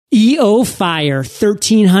EO Fire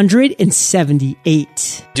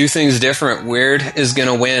 1378. Do things different. Weird is going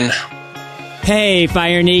to win. Hey,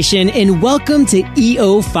 Fire Nation, and welcome to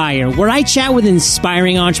EO Fire, where I chat with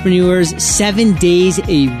inspiring entrepreneurs 7 days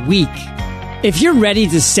a week. If you're ready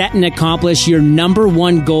to set and accomplish your number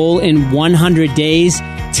one goal in 100 days,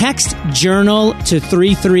 text journal to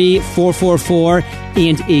 33444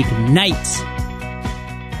 and ignite.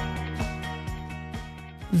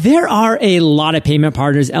 There are a lot of payment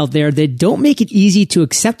partners out there that don't make it easy to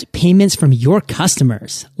accept payments from your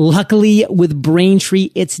customers. Luckily, with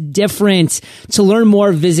Braintree, it's different. To learn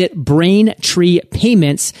more, visit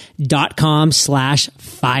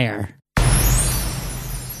braintreepayments.com/fire.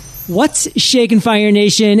 What's shaking, Fire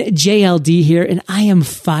Nation? JLD here, and I am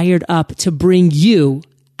fired up to bring you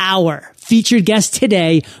our featured guest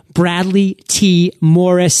today, Bradley T.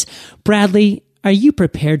 Morris. Bradley, are you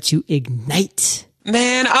prepared to ignite?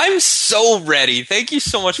 Man, I'm so ready. Thank you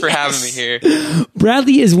so much for having me here.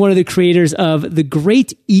 Bradley is one of the creators of the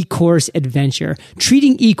great eCourse adventure.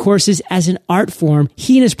 Treating eCourses as an art form,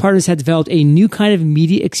 he and his partners have developed a new kind of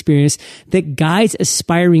media experience that guides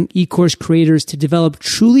aspiring eCourse creators to develop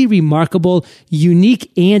truly remarkable,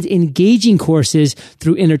 unique, and engaging courses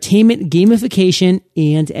through entertainment, gamification,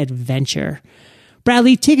 and adventure.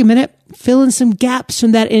 Bradley, take a minute, fill in some gaps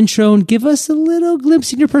from that intro, and give us a little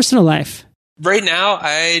glimpse in your personal life. Right now,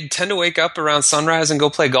 I tend to wake up around sunrise and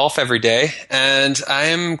go play golf every day, and I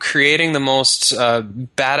am creating the most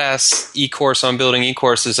badass e-course on building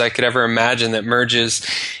e-courses I could ever imagine that merges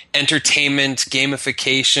entertainment,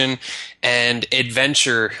 gamification, and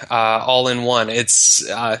adventure all in one. It's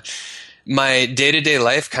my day-to-day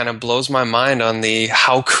life kind of blows my mind on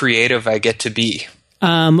how creative I get to be.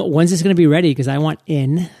 When's this going to be ready? Because I want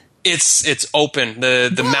in. It's open.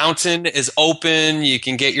 The mountain is open. You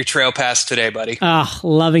can get your trail pass today, buddy. Oh,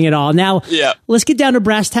 loving it all. Now, Let's get down to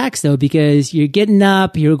brass tacks, though, because you're getting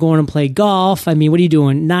up, you're going to play golf. I mean, what are you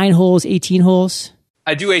doing? 9 holes, 18 holes?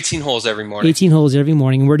 I do 18 holes every morning. 18 holes every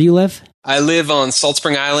morning. Where do you live? I live on Salt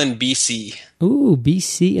Spring Island, BC. Ooh,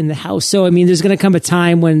 BC in the house. So, I mean, there's going to come a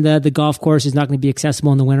time when the golf course is not going to be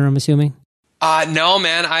accessible in the winter, I'm assuming? No,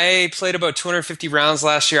 man. I played about 250 rounds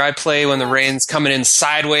last year. I play when the rain's coming in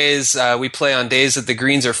sideways. We play on days that the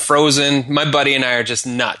greens are frozen. My buddy and I are just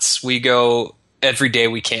nuts. We go every day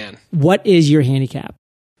we can. What is your handicap?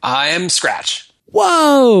 I am scratch.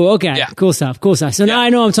 Whoa. Okay. Yeah. Cool stuff. So now I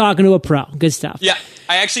know I'm talking to a pro. Good stuff. Yeah.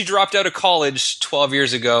 I actually dropped out of college 12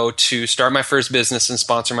 years ago to start my first business and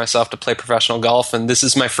sponsor myself to play professional golf. And this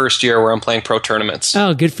is my first year where I'm playing pro tournaments.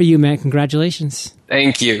 Oh, good for you, man. Congratulations.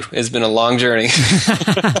 Thank you. It's been a long journey.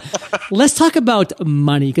 Let's talk about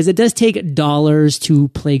money, because it does take dollars to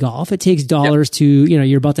play golf. It takes dollars to,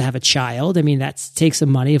 you're about to have a child. I mean, that takes some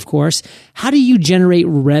money, of course. How do you generate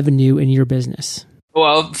revenue in your business?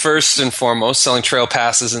 Well, first and foremost, selling trail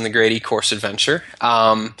passes in the great eCourse adventure.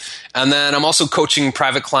 And then I'm also coaching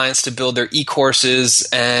private clients to build their eCourses,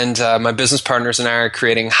 and my business partners and I are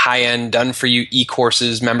creating high-end, done-for-you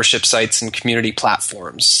eCourses, membership sites, and community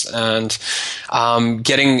platforms. And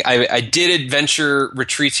I did adventure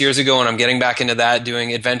retreats years ago, and I'm getting back into that,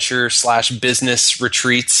 doing adventure/business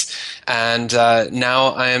retreats. And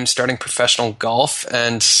now I am starting professional golf,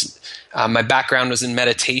 and my background was in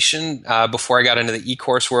meditation before I got into the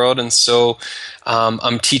eCourse world, and so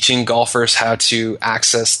I'm teaching golfers how to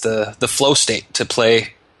access the flow state to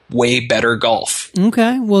play way better golf.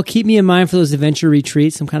 Okay. Well, keep me in mind for those adventure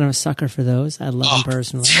retreats. I'm kind of a sucker for those. I love them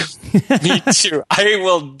personally. Me too. I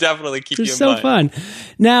will definitely keep you in mind. They're so fun.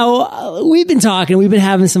 Now, we've been talking. We've been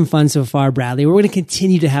having some fun so far, Bradley. We're going to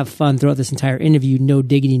continue to have fun throughout this entire interview. No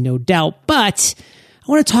diggity, no doubt. But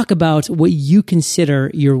I want to talk about what you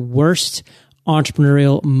consider your worst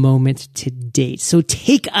entrepreneurial moment to date. So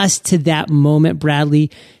take us to that moment,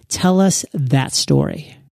 Bradley. Tell us that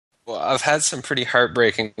story. Well, I've had some pretty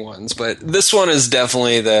heartbreaking ones, but this one is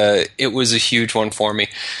definitely it was a huge one for me.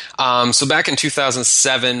 So back in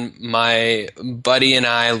 2007, my buddy and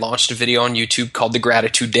I launched a video on YouTube called The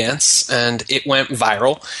Gratitude Dance, and it went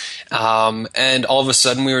viral. And all of a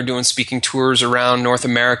sudden we were doing speaking tours around North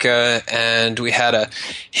America, and we had a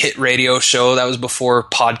hit radio show that was before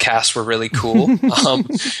podcasts were really cool,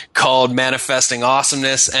 called Manifesting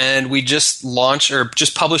Awesomeness. And we just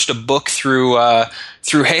published a book through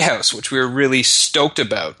Hay House, which we were really stoked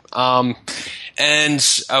about.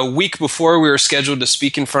 And a week before, we were scheduled to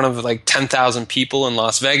speak in front of like 10,000 people in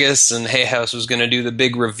Las Vegas, and Hay House was going to do the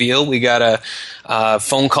big reveal. We got a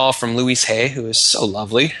phone call from Louise Hay, who is so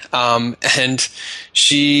lovely, and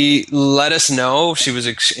she let us know. She was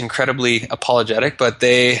incredibly apologetic, but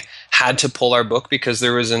they had to pull our book because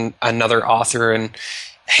there was another author and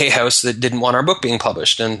Hay House that didn't want our book being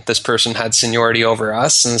published, and this person had seniority over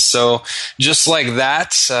us. And so just like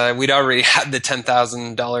that, we'd already had the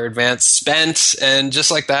 $10,000 advance spent, and just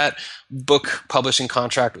like that, book publishing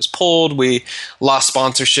contract was pulled. We lost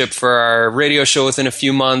sponsorship for our radio show within a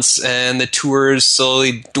few months, and the tours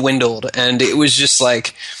slowly dwindled. And it was just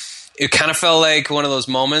like, it kind of felt like one of those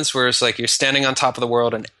moments where it's like you're standing on top of the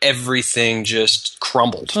world and everything just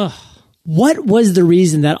crumbled. Ugh. What was the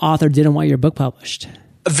reason that author didn't want your book published?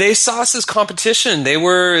 They saw us as competition. They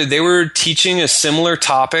were teaching a similar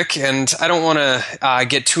topic, and I don't want to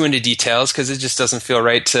get too into details because it just doesn't feel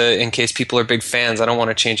right in case people are big fans. I don't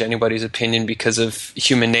want to change anybody's opinion because of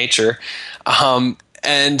human nature. They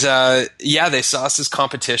saw us as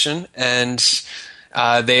competition, and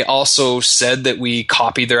they also said that we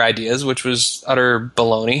copied their ideas, which was utter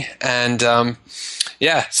baloney. And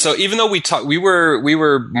so even though we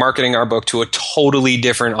were marketing our book to a totally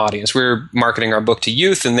different audience. We were marketing our book to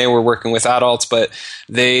youth, and they were working with adults, but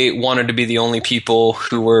they wanted to be the only people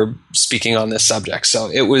who were speaking on this subject. So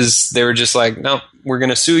they were just like, no, we're going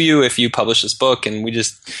to sue you if you publish this book. And we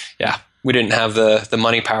didn't have the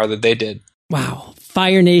money power that they did. Wow.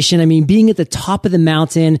 Fire Nation, I mean, being at the top of the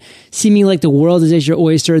mountain, seeming like the world is as your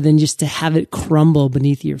oyster, then just to have it crumble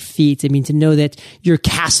beneath your feet. I mean, to know that your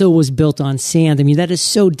castle was built on sand. I mean, that is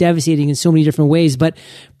so devastating in so many different ways. But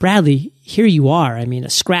Bradley, here you are. I mean, a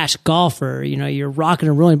scratch golfer, you're rocking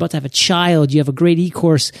and rolling, about to have a child. You have a great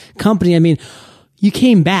eCourse company. I mean, you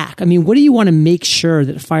came back. I mean, what do you want to make sure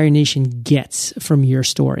that Fire Nation gets from your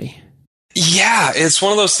story? Yeah, it's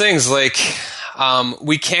one of those things like,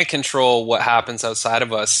 we can't control what happens outside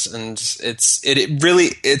of us, and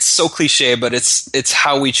it's so cliche, but it's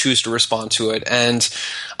how we choose to respond to it. And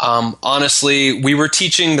honestly, we were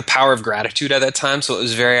teaching the power of gratitude at that time, so it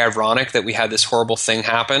was very ironic that we had this horrible thing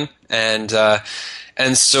happen. And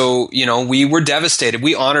so, we were devastated.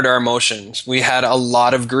 We honored our emotions. We had a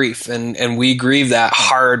lot of grief, and we grieved that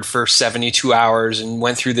hard for 72 hours and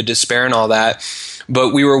went through the despair and all that.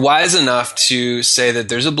 But we were wise enough to say that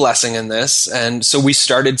there's a blessing in this. And so we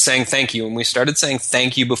started saying thank you. And we started saying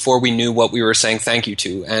thank you before we knew what we were saying thank you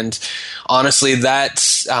to. And honestly,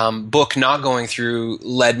 that book not going through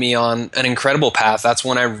led me on an incredible path. That's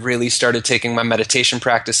when I really started taking my meditation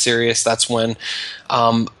practice serious. That's when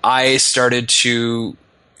I started to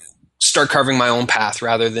start carving my own path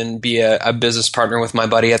rather than be a business partner with my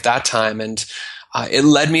buddy at that time. And it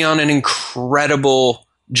led me on an incredible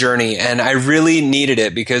journey, and I really needed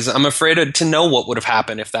it because I'm afraid to know what would have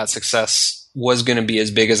happened if that success was going to be as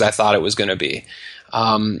big as I thought it was going to be.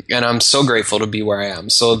 And I'm so grateful to be where I am.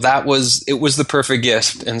 So it was the perfect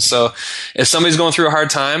gift. And so if somebody's going through a hard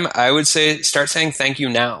time, I would say start saying thank you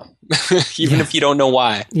now, even if you don't know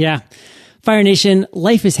why. Yeah. Fire Nation,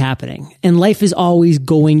 life is happening, and life is always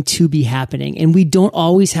going to be happening, and we don't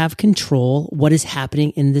always have control what is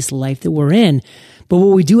happening in this life that we're in. But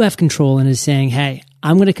what we do have control in is saying, hey,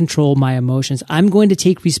 I'm going to control my emotions. I'm going to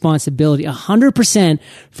take responsibility 100%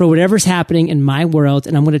 for whatever's happening in my world,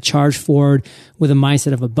 and I'm going to charge forward with a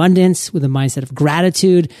mindset of abundance, with a mindset of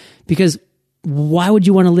gratitude, because why would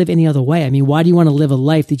you want to live any other way? I mean, why do you want to live a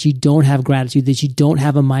life that you don't have gratitude, that you don't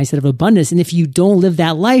have a mindset of abundance? And if you don't live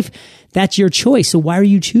that life, that's your choice. So why are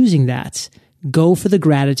you choosing that? Go for the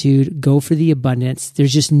gratitude, go for the abundance.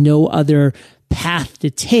 There's just no other path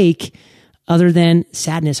to take other than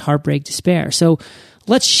sadness, heartbreak, despair. So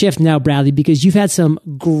let's shift now, Bradley, because you've had some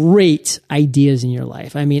great ideas in your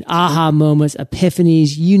life. I mean, aha moments,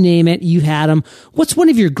 epiphanies, you name it, you've had them. What's one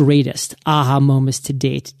of your greatest aha moments to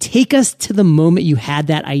date? Take us to the moment you had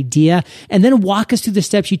that idea, and then walk us through the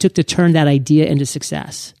steps you took to turn that idea into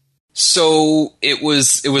success. So it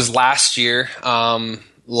was last year,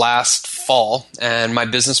 last fall, and my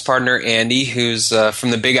business partner Andy, who's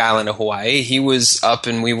from the Big Island of Hawaii, he was up,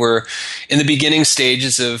 and we were in the beginning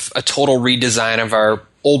stages of a total redesign of our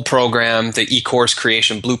old program, the eCourse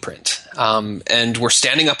Creation Blueprint. And we're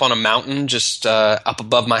standing up on a mountain just up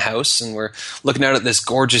above my house, and we're looking out at this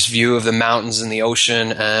gorgeous view of the mountains and the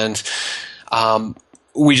ocean, and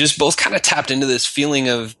we just both kind of tapped into this feeling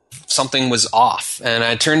of something was off. And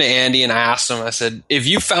I turned to Andy and I asked him, I said, if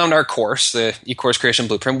you found our course, the eCourse Creation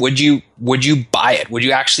Blueprint, would you buy it? Would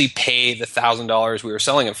you actually pay the $1,000 we were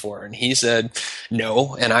selling it for? And he said,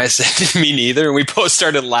 no. And I said, me neither. And we both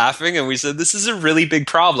started laughing, and we said, this is a really big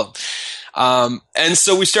problem. And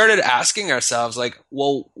so we started asking ourselves, like,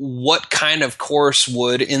 well, what kind of course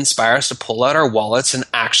would inspire us to pull out our wallets and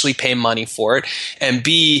actually pay money for it, and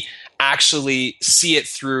B, actually see it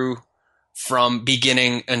through from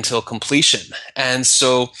beginning until completion? And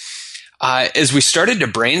so as we started to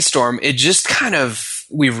brainstorm, it just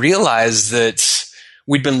we realized that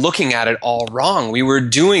we'd been looking at it all wrong. We were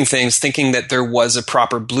doing things thinking that there was a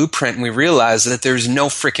proper blueprint, and we realized that there's no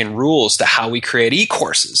freaking rules to how we create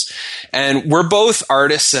e-courses. And we're both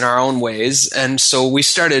artists in our own ways, and so we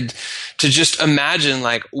started to just imagine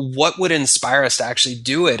like what would inspire us to actually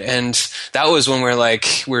do it. And that was when we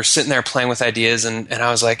were sitting there playing with ideas, and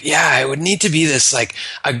I was like, yeah, it would need to be this like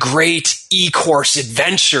a great e-course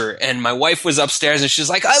adventure. And my wife was upstairs and she's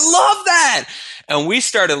like, I love that. And we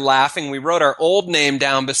started laughing. We wrote our old name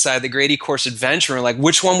down beside the Great eCourse Adventure. And like,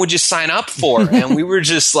 which one would you sign up for? And we were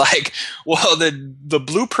just like, well, the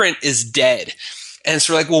blueprint is dead. And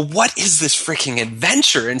so we're like, well, what is this freaking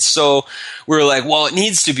adventure? And so we were like, well, it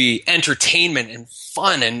needs to be entertainment and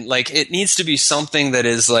fun. And like, it needs to be something that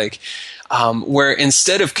is like, where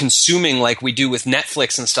instead of consuming like we do with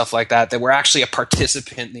Netflix and stuff like that, that we're actually a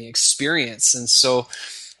participant in the experience. And so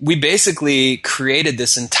we basically created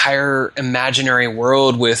this entire imaginary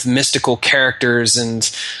world with mystical characters, and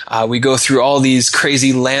we go through all these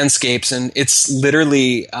crazy landscapes, and it's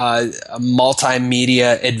literally a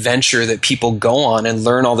multimedia adventure that people go on and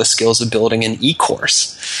learn all the skills of building an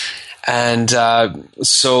e-course. And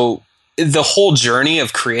so the whole journey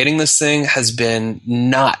of creating this thing has been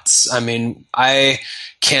nuts. I mean, I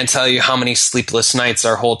can't tell you how many sleepless nights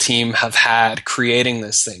our whole team have had creating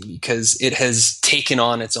this thing, because it has taken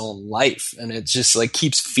on its own life, and it just like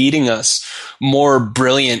keeps feeding us more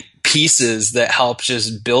brilliant pieces that help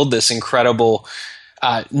just build this incredible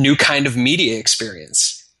new kind of media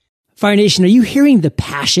experience. Fire Nation, are you hearing the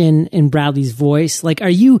passion in Bradley's voice? Like, are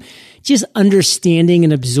you just understanding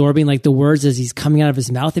and absorbing like the words as he's coming out of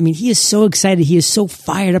his mouth? I mean, he is so excited. He is so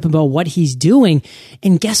fired up about what he's doing.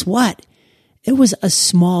 And guess what? It was a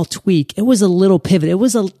small tweak. It was a little pivot. It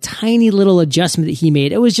was a tiny little adjustment that he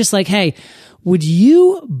made. It was just like, hey, would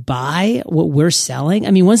you buy what we're selling?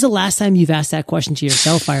 I mean, when's the last time you've asked that question to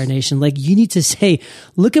yourself, Fire Nation? Like, you need to say,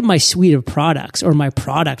 look at my suite of products or my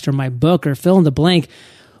product or my book or fill in the blank.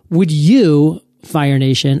 Would you, Fire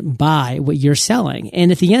Nation, buy what you're selling?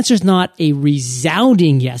 And if the answer is not a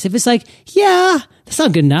resounding yes, if it's like, yeah, that's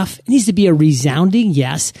not good enough, it needs to be a resounding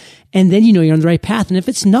yes. And then you know you're on the right path. And if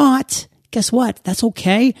it's not, guess what? That's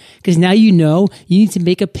okay. Because now you know you need to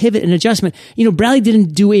make a pivot and adjustment. You know, Bradley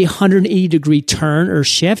didn't do a 180-degree turn or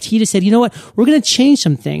shift. He just said, you know what? We're going to change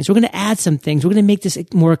some things. We're going to add some things. We're going to make this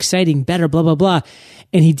more exciting, better, blah, blah, blah.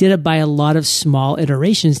 And he did it by a lot of small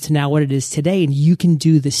iterations to now what it is today. And you can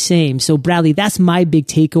do the same. So Bradley, that's my big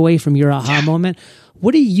takeaway from your aha moment.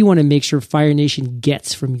 What do you want to make sure Fire Nation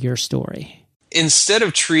gets from your story? Instead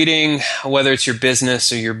of treating, whether it's your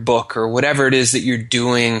business or your book or whatever it is that you're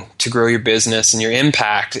doing to grow your business and your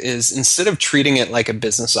impact, is instead of treating it like a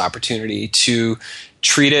business opportunity, to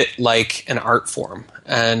treat it like an art form.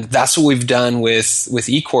 And that's what we've done with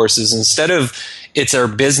eCourses. Instead of it's our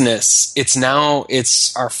business,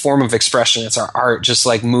 it's our form of expression. It's our art, just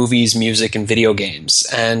like movies, music, and video games.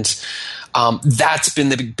 And that's been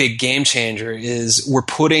the big game changer, is we're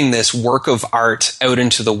putting this work of art out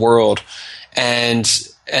into the world. And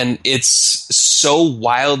it's so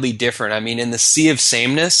wildly different. I mean, in the sea of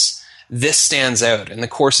sameness, this stands out. And the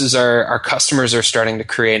courses our customers are starting to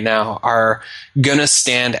create now are going to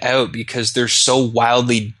stand out because they're so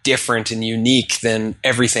wildly different and unique than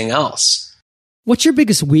everything else. What's your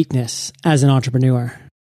biggest weakness as an entrepreneur?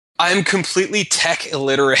 I'm completely tech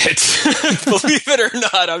illiterate. Believe it or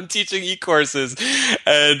not, I'm teaching eCourses,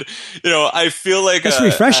 and I feel like that's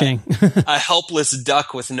refreshing. a helpless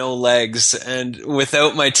duck with no legs. And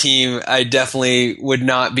without my team, I definitely would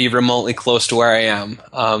not be remotely close to where I am.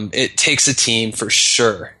 It takes a team for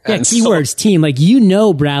sure. Yeah, and keywords team. Like,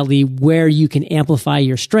 Bradley, where you can amplify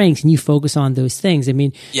your strengths, and you focus on those things. I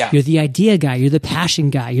mean, You're the idea guy, you're the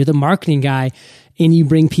passion guy, you're the marketing guy. And you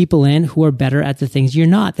bring people in who are better at the things you're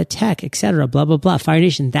not, the tech, etc., blah, blah, blah. Fire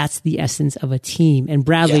Nation, that's the essence of a team. And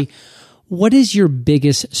Bradley, what is your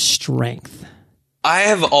biggest strength? I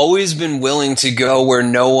have always been willing to go where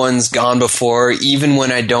no one's gone before, even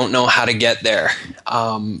when I don't know how to get there.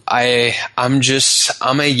 I'm a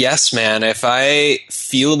yes man. If I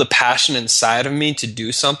feel the passion inside of me to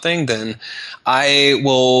do something, then I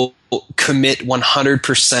will commit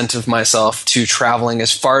 100% of myself to traveling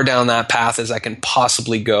as far down that path as I can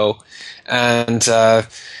possibly go. And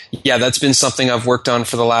that's been something I've worked on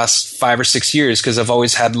for the last 5 or 6 years, because I've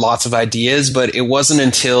always had lots of ideas, but it wasn't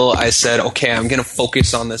until I said, okay, I'm going to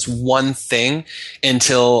focus on this one thing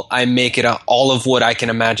until I make it all of what I can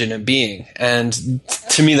imagine it being. And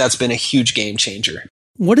to me, that's been a huge game changer.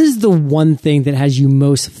 What is the one thing that has you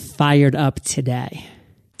most fired up today?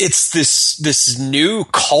 it's this new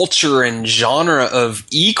culture and genre of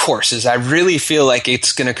e-courses. I really feel like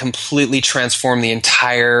it's going to completely transform the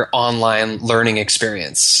entire online learning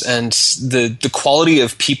experience. And the quality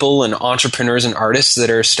of people and entrepreneurs and artists that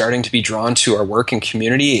are starting to be drawn to our work and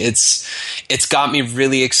community, it's got me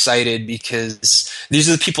really excited, because these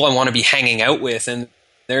are the people I want to be hanging out with, and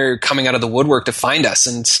they're coming out of the woodwork to find us.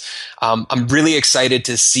 And I'm really excited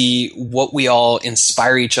to see what we all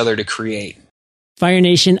inspire each other to create. Fire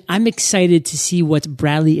Nation, I'm excited to see what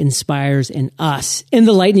Bradley inspires in us in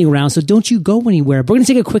the lightning round. So don't you go anywhere. But we're going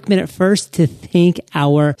to take a quick minute first to thank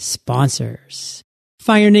our sponsors.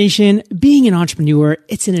 Fire Nation, being an entrepreneur,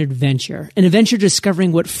 it's an adventure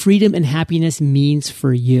discovering what freedom and happiness means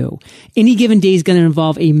for you. Any given day is going to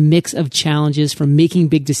involve a mix of challenges, from making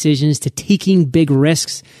big decisions to taking big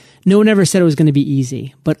risks. No one ever said it was going to be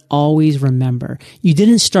easy, but always remember, you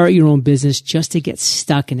didn't start your own business just to get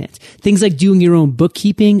stuck in it. Things like doing your own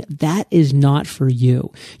bookkeeping, that is not for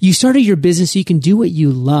you. You started your business so you can do what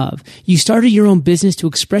you love. You started your own business to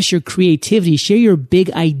express your creativity, share your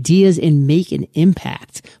big ideas, and make an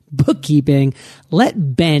impact. Bookkeeping,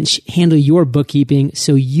 let Bench handle your bookkeeping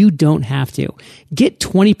so you don't have to. Get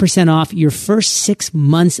 20% off your first 6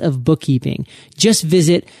 months of bookkeeping. Just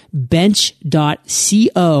visit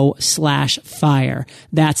bench.co/fire.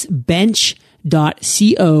 That's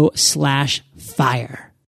bench.co/fire.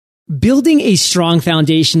 Building a strong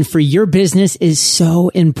foundation for your business is so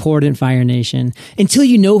important, Fire Nation. Until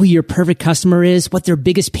you know who your perfect customer is, what their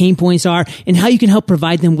biggest pain points are, and how you can help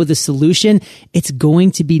provide them with a solution, it's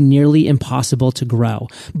going to be nearly impossible to grow.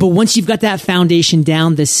 But once you've got that foundation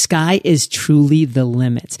down, the sky is truly the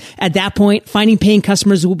limit. At that point, finding paying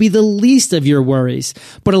customers will be the least of your worries.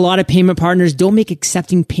 But a lot of payment partners don't make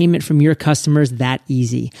accepting payment from your customers that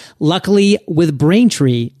easy. Luckily, with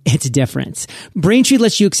Braintree, it's different. Braintree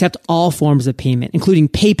lets you accept all forms of payment, including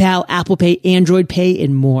PayPal, Apple Pay, Android Pay,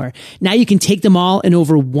 and more. Now you can take them all in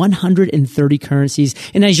over 130 currencies.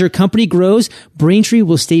 And as your company grows, Braintree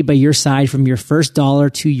will stay by your side from your first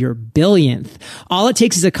dollar to your billionth. All it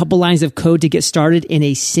takes is a couple lines of code to get started in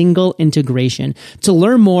a single integration. To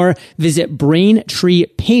learn more, visit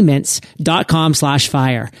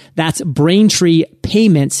BraintreePayments.com/fire. That's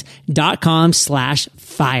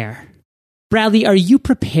BraintreePayments.com/fire. Bradley, are you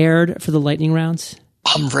prepared for the lightning rounds?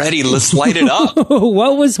 I'm ready. Let's light it up.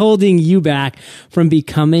 What was holding you back from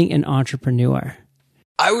becoming an entrepreneur?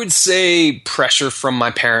 I would say pressure from my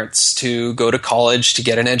parents to go to college, to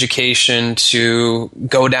get an education, to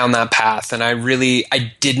go down that path. And I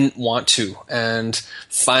didn't want to. And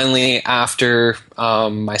finally, after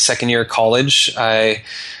my second year of college, I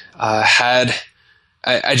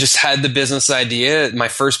just had the business idea, my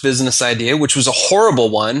first business idea, which was a horrible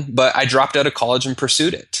one, but I dropped out of college and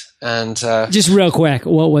pursued it. And just real quick,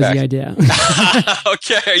 what was the idea?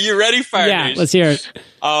 Okay, are you ready, Fire Yeah, Nation? let's hear it.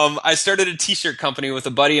 I started a t-shirt company with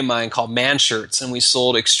a buddy of mine called Man Shirts, and we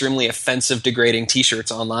sold extremely offensive, degrading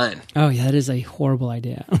t-shirts online. Oh, yeah, that is a horrible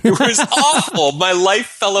idea. It was awful. My life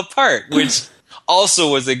fell apart, which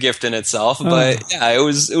also was a gift in itself. But yeah, it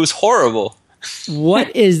was horrible.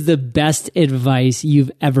 What is the best advice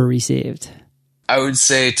you've ever received? I would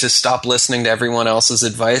say to stop listening to everyone else's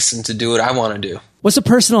advice and to do what I want to do. What's a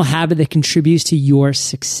personal habit that contributes to your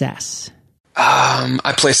success?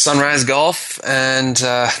 I play sunrise golf, and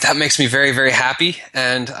that makes me very, very happy,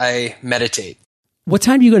 and I meditate. What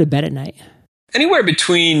time do you go to bed at night? Anywhere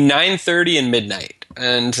between 9:30 and midnight.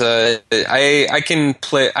 And I can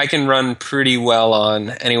run pretty well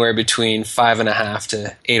on anywhere between 5.5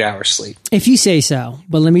 to 8 hours sleep. If you say so,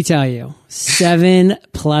 but let me tell you,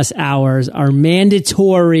 7+ hours are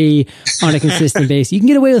mandatory on a consistent basis. You can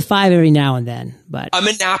get away with 5 every now and then, but I'm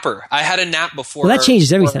a napper. I had a nap before. Well, that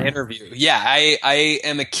changes everything. The interview. Yeah, I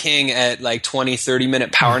am a king at like 20,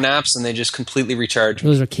 30-minute power naps, and they just completely recharge me.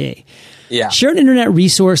 Those are key. Yeah. Share an internet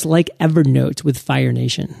resource like Evernote with Fire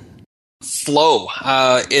Nation. Flow.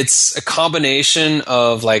 It's a combination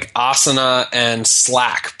of like Asana and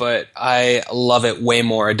Slack, but I love it way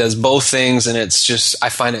more. It does both things, and it's just, I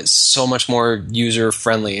find it so much more user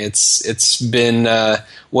friendly. It's been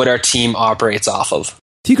what our team operates off of.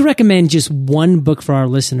 If you could recommend just one book for our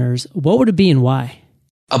listeners, what would it be and why?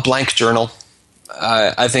 A blank journal.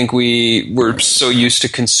 I think we're so used to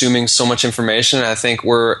consuming so much information. I think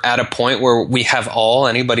we're at a point where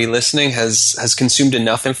anybody listening has consumed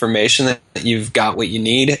enough information that you've got what you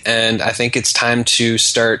need. And I think it's time to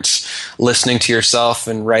start listening to yourself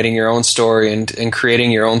and writing your own story and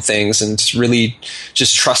creating your own things and really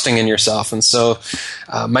just trusting in yourself. And so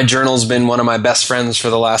my journal's been one of my best friends for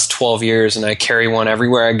the last 12 years, and I carry one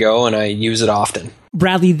everywhere I go, and I use it often.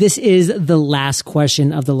 Bradley, this is the last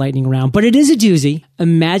question of the lightning round, but it is a doozy.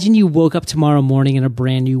 Imagine you woke up tomorrow morning in a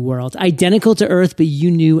brand new world, identical to Earth, but you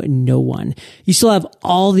knew no one. You still have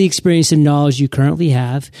all the experience and knowledge you currently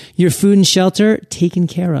have, your food and shelter taken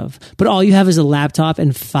care of, but all you have is a laptop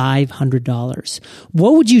and $500.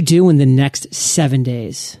 What would you do in the next 7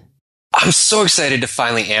 days? I'm so excited to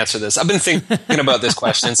finally answer this. I've been thinking about this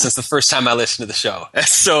question since the first time I listened to the show.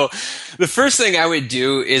 So the first thing I would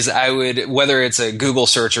do is whether it's a Google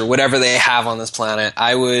search or whatever they have on this planet,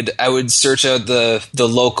 I would search out the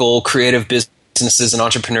local creative businesses and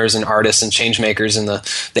entrepreneurs and artists and change makers in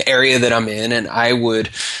the area that I'm in, and I would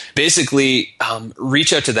basically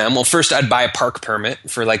reach out to them. Well, first I'd buy a park permit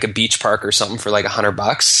for like a beach park or something for like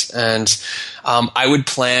 $100, and I would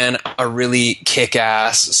plan a really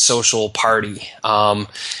kick-ass social party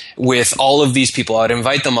with all of these people. I'd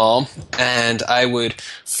invite them all, and I would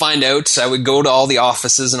I would go to all the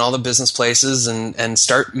offices and all the business places and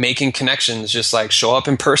start making connections, just like show up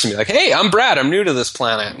in person, be like, hey, I'm Brad, I'm new to this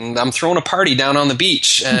planet, and I'm throwing a party down on the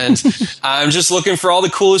beach, and I'm just looking for all the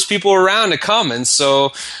coolest people around to come. And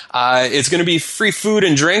so it's going to be free food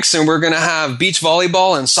and drinks, and we're going to have beach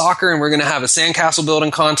volleyball and soccer, and we're going to have a sandcastle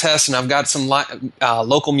building contest, and I've got some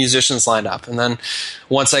local musicians lined up. And then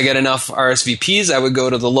once I get enough RSVPs, I would go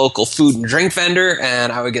to the local food and drink vendor,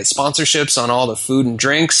 and I would get sponsorships on all the food and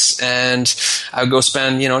drinks, and I would go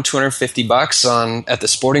spend $250 at the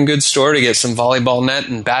sporting goods store to get some volleyball net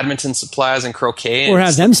and badminton supplies and croquet, or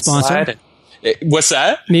have them sponsor. What's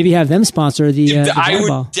that? Maybe have them sponsor the I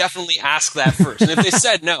volleyball. would definitely ask that first, and if they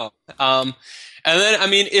said no, and then, I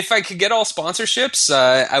mean, if I could get all sponsorships,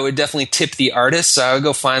 I would definitely tip the artists. I would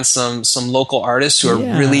go find some local artists who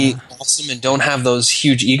are really awesome and don't have those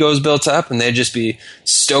huge egos built up, and they'd just be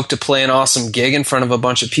stoked to play an awesome gig in front of a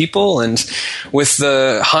bunch of people. And with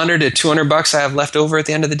the $100 to $200 I have left over at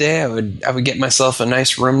the end of the day, I would get myself a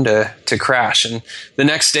nice room to crash. And the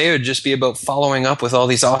next day would just be about following up with all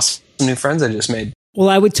these awesome new friends I just made. Well,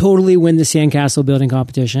 I would totally win the sandcastle building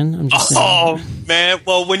competition. I'm just saying. Oh, man.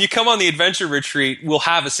 Well, when you come on the adventure retreat, we'll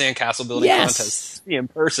have a sandcastle building contest in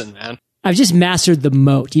person, man. I've just mastered the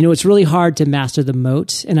moat. It's really hard to master the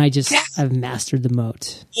moat, and I've mastered the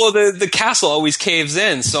moat. Well, the castle always caves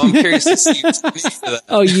in, so I'm curious to see what's beneath that.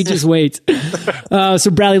 Oh, you just wait. So,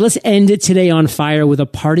 Bradley, let's end it today on fire with a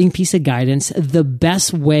parting piece of guidance, the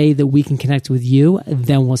best way that we can connect with you,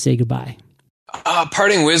 then we'll say goodbye.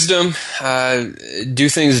 Parting wisdom, do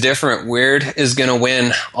things different. Weird is going to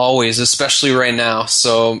win always, especially right now.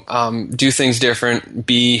 So do things different,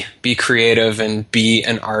 be creative, and be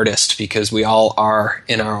an artist, because we all are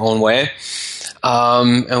in our own way.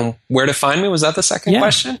 And where to find me? Was that the second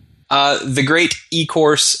question? The great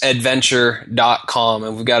eCourseadventure.com.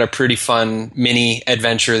 And we've got a pretty fun mini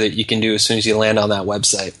adventure that you can do as soon as you land on that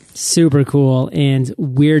website. Super cool. And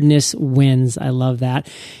weirdness wins. I love that.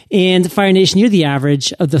 And Fire Nation, you're the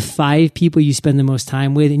average of the 5 people you spend the most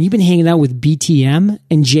time with. And you've been hanging out with BTM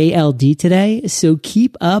and JLD today. So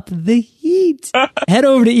keep up the heat. Head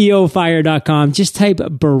over to eofire.com. Just type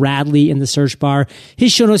Bradley in the search bar.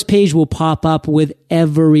 His show notes page will pop up with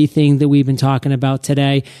everything that we've been talking about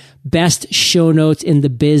today. Best show notes in the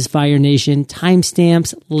biz, Fire Nation.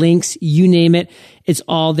 Timestamps, links, you name it. It's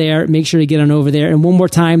all there. Make sure to get on over there. And one more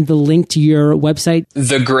time, the link to your website.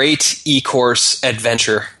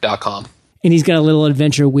 thegreatecourseadventure.com. And he's got a little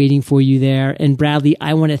adventure waiting for you there. And Bradley,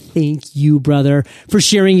 I want to thank you, brother, for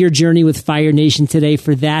sharing your journey with Fire Nation today.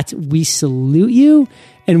 For that, we salute you,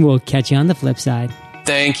 and we'll catch you on the flip side.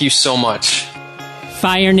 Thank you so much.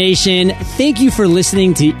 Fire Nation, thank you for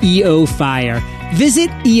listening to EO Fire. Visit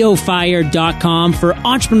eofire.com for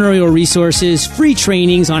entrepreneurial resources, free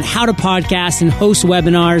trainings on how to podcast and host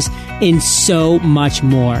webinars, and so much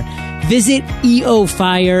more. Visit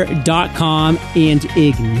eofire.com and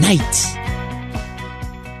ignite.